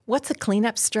What's a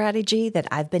cleanup strategy that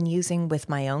I've been using with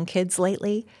my own kids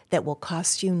lately that will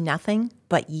cost you nothing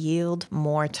but yield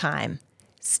more time?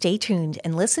 Stay tuned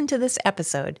and listen to this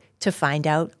episode to find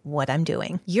out what I'm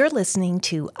doing. You're listening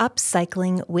to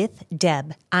Upcycling with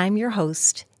Deb. I'm your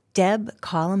host, Deb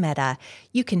Colameta.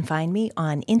 You can find me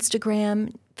on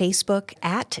Instagram, Facebook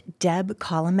at Deb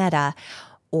Colameta,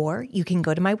 or you can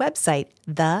go to my website,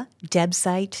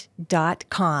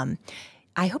 thedebsite.com.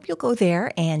 I hope you'll go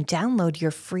there and download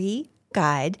your free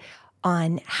guide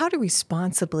on how to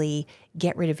responsibly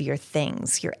get rid of your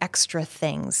things, your extra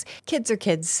things. Kids are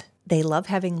kids. They love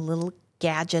having little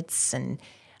gadgets and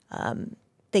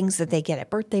things that they get at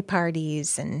birthday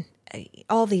parties and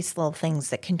all these little things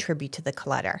that contribute to the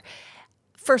clutter.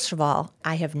 First of all,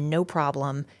 I have no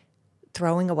problem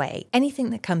throwing away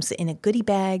anything that comes in a goodie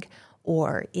bag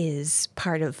or is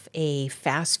part of a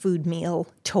fast food meal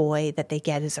toy that they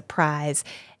get as a prize.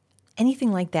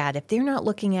 Anything like that, if they're not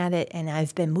looking at it and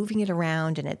I've been moving it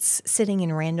around and it's sitting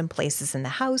in random places in the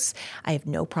house, I have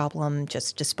no problem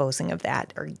just disposing of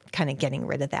that or kind of getting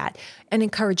rid of that and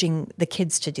encouraging the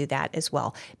kids to do that as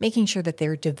well, making sure that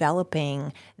they're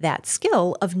developing that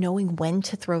skill of knowing when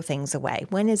to throw things away.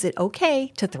 When is it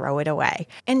okay to throw it away?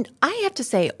 And I have to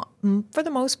say, for the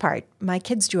most part, my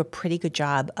kids do a pretty good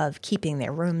job of keeping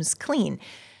their rooms clean.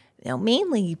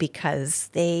 Mainly because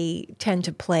they tend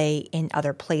to play in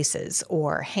other places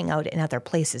or hang out in other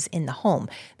places in the home.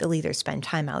 They'll either spend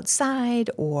time outside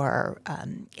or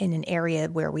in an area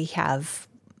where we have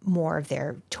more of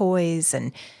their toys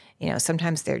and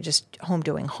sometimes they're just home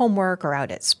doing homework or out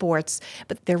at sports,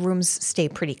 but their rooms stay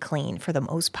pretty clean for the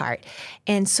most part.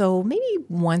 And so maybe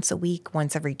once a week,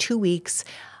 once every 2 weeks,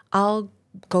 I'll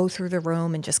go through the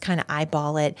room and just kind of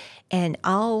eyeball it, and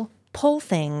I'll pull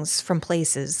things from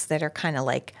places that are kind of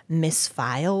like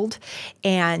misfiled,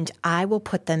 and I will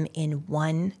put them in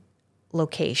one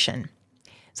location.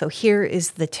 So here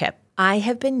is the tip. I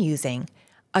have been using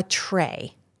a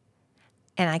tray,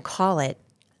 and I call it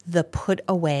the put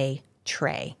away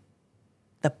tray.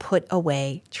 The put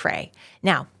away tray.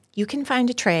 Now, you can find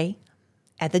a tray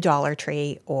at the Dollar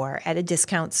Tree or at a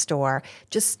discount store.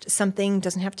 Just something,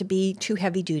 doesn't have to be too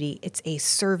heavy duty. It's a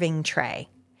serving tray.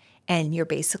 And you're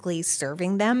basically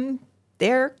serving them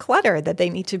their clutter that they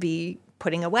need to be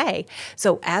putting away.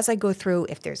 So as I go through,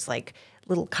 if there's like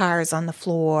little cars on the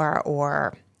floor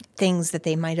or things that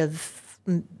they might have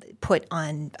put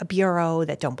on a bureau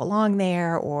that don't belong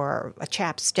there or a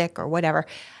chapstick or whatever,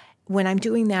 when I'm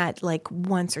doing that like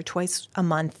once or twice a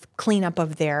month cleanup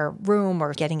of their room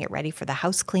or getting it ready for the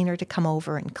house cleaner to come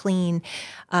over and clean,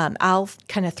 I'll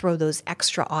kind of throw those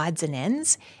extra odds and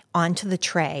ends onto the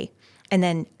tray. And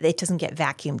then it doesn't get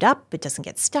vacuumed up, it doesn't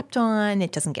get stepped on,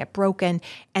 it doesn't get broken.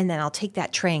 And then I'll take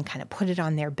that tray and kind of put it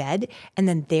on their bed, and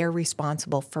then they're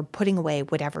responsible for putting away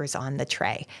whatever's on the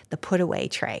tray, the put away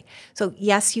tray. So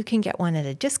yes, you can get one at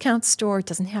a discount store. It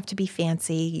doesn't have to be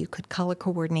fancy. You could color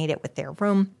coordinate it with their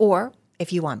room. Or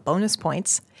if you want bonus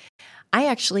points, I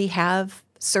actually have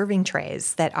serving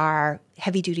trays that are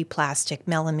heavy-duty plastic,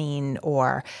 melamine,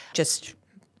 or just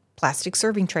plastic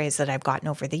serving trays that I've gotten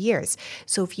over the years.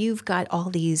 So if you've got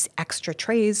all these extra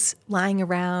trays lying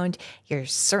around, you're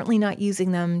certainly not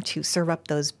using them to serve up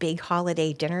those big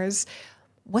holiday dinners,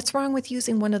 what's wrong with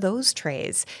using one of those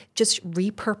trays? Just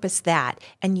repurpose that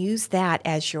and use that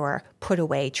as your put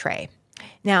away tray.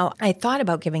 Now, I thought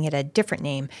about giving it a different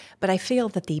name, but I feel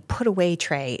that the put away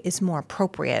tray is more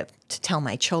appropriate to tell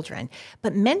my children.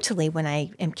 But mentally, when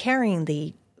I am carrying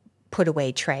the put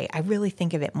away tray, I really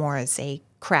think of it more as a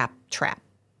crap trap.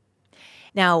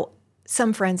 Now,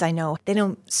 some friends I know, they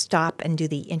don't stop and do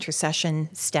the intercession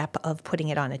step of putting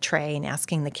it on a tray and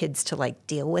asking the kids to like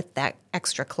deal with that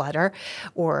extra clutter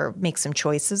or make some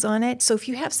choices on it. So if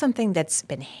you have something that's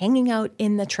been hanging out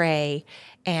in the tray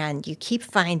and you keep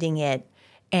finding it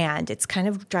and it's kind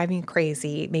of driving you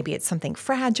crazy, maybe it's something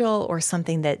fragile or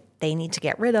something that they need to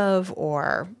get rid of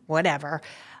or whatever.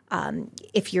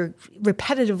 If you're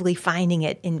repetitively finding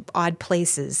it in odd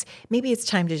places, maybe it's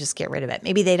time to just get rid of it.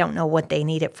 Maybe they don't know what they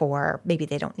need it for. Maybe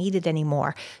they don't need it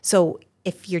anymore. So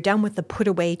if you're done with the put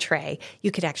away tray,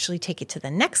 you could actually take it to the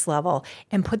next level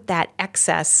and put that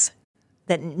excess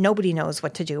that nobody knows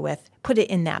what to do with, put it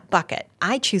in that bucket.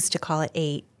 I choose to call it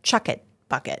a chuck it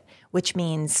bucket, which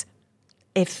means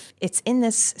if it's in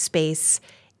this space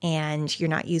and you're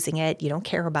not using it, you don't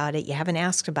care about it, you haven't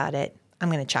asked about it, I'm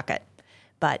going to chuck it.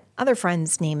 But other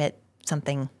friends name it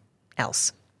something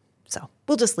else. So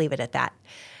we'll just leave it at that.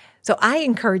 So I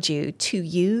encourage you to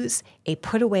use a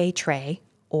put away tray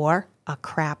or a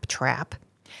crap trap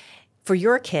for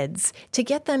your kids to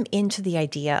get them into the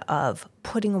idea of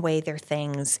putting away their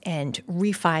things and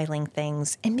refiling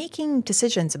things and making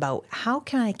decisions about how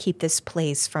can I keep this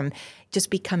place from just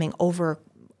becoming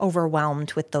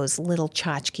overwhelmed with those little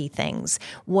tchotchke things.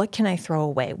 What can I throw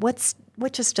away? What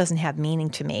just doesn't have meaning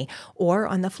to me? Or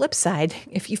on the flip side,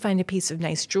 if you find a piece of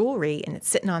nice jewelry and it's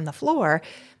sitting on the floor,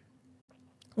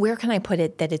 where can I put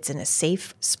it that it's in a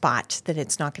safe spot, that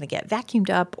it's not going to get vacuumed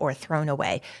up or thrown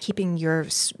away? Keeping your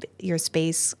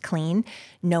space clean,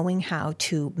 knowing how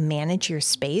to manage your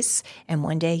space, and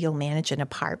one day you'll manage an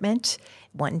apartment,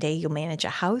 one day you'll manage a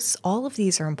house. All of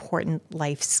these are important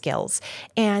life skills.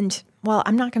 And while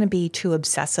I'm not going to be too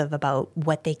obsessive about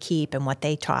what they keep and what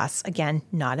they toss, again,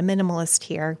 not a minimalist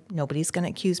here. Nobody's going to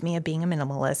accuse me of being a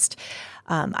minimalist.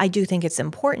 I do think it's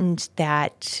important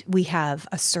that we have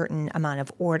a certain amount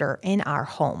of order in our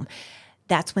home.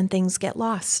 That's when things get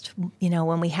lost.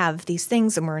 When we have these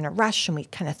things and we're in a rush and we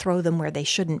kind of throw them where they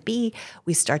shouldn't be,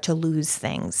 we start to lose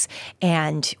things.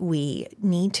 And we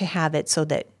need to have it so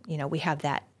that, we have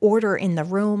that order in the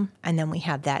room, and then we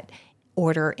have that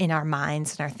order in our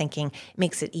minds and our thinking. It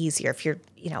makes it easier. If you're,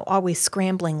 always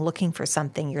scrambling, looking for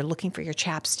something, you're looking for your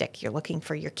chapstick, you're looking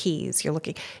for your keys,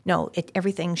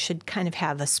 everything should kind of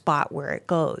have a spot where it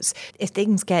goes. If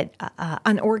things get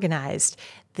unorganized,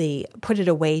 the put it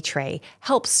away tray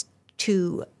helps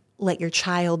to let your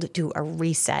child do a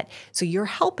reset. So you're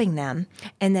helping them,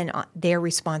 and then their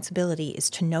responsibility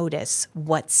is to notice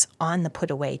what's on the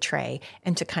put away tray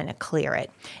and to kind of clear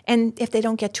it. And if they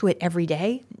don't get to it every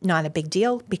day, not a big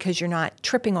deal, because you're not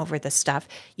tripping over the stuff.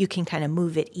 You can kind of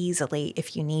move it easily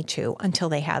if you need to until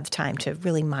they have time to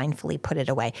really mindfully put it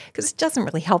away. Because it doesn't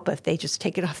really help if they just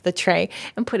take it off the tray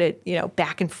and put it,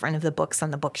 back in front of the books on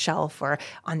the bookshelf or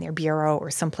on their bureau or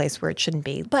someplace where it shouldn't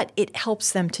be. But it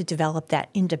helps them to develop that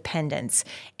independence.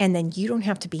 And then you don't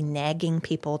have to be nagging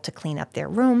people to clean up their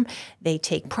room. They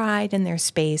take pride in their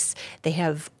space. They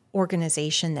have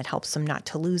organization that helps them not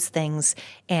to lose things,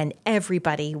 and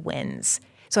everybody wins.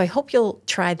 So I hope you'll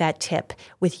try that tip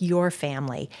with your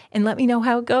family and let me know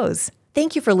how it goes.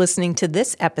 Thank you for listening to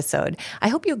this episode. I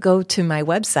hope you'll go to my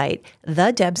website,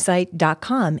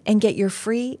 thedebsite.com, and get your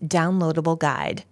free downloadable guide.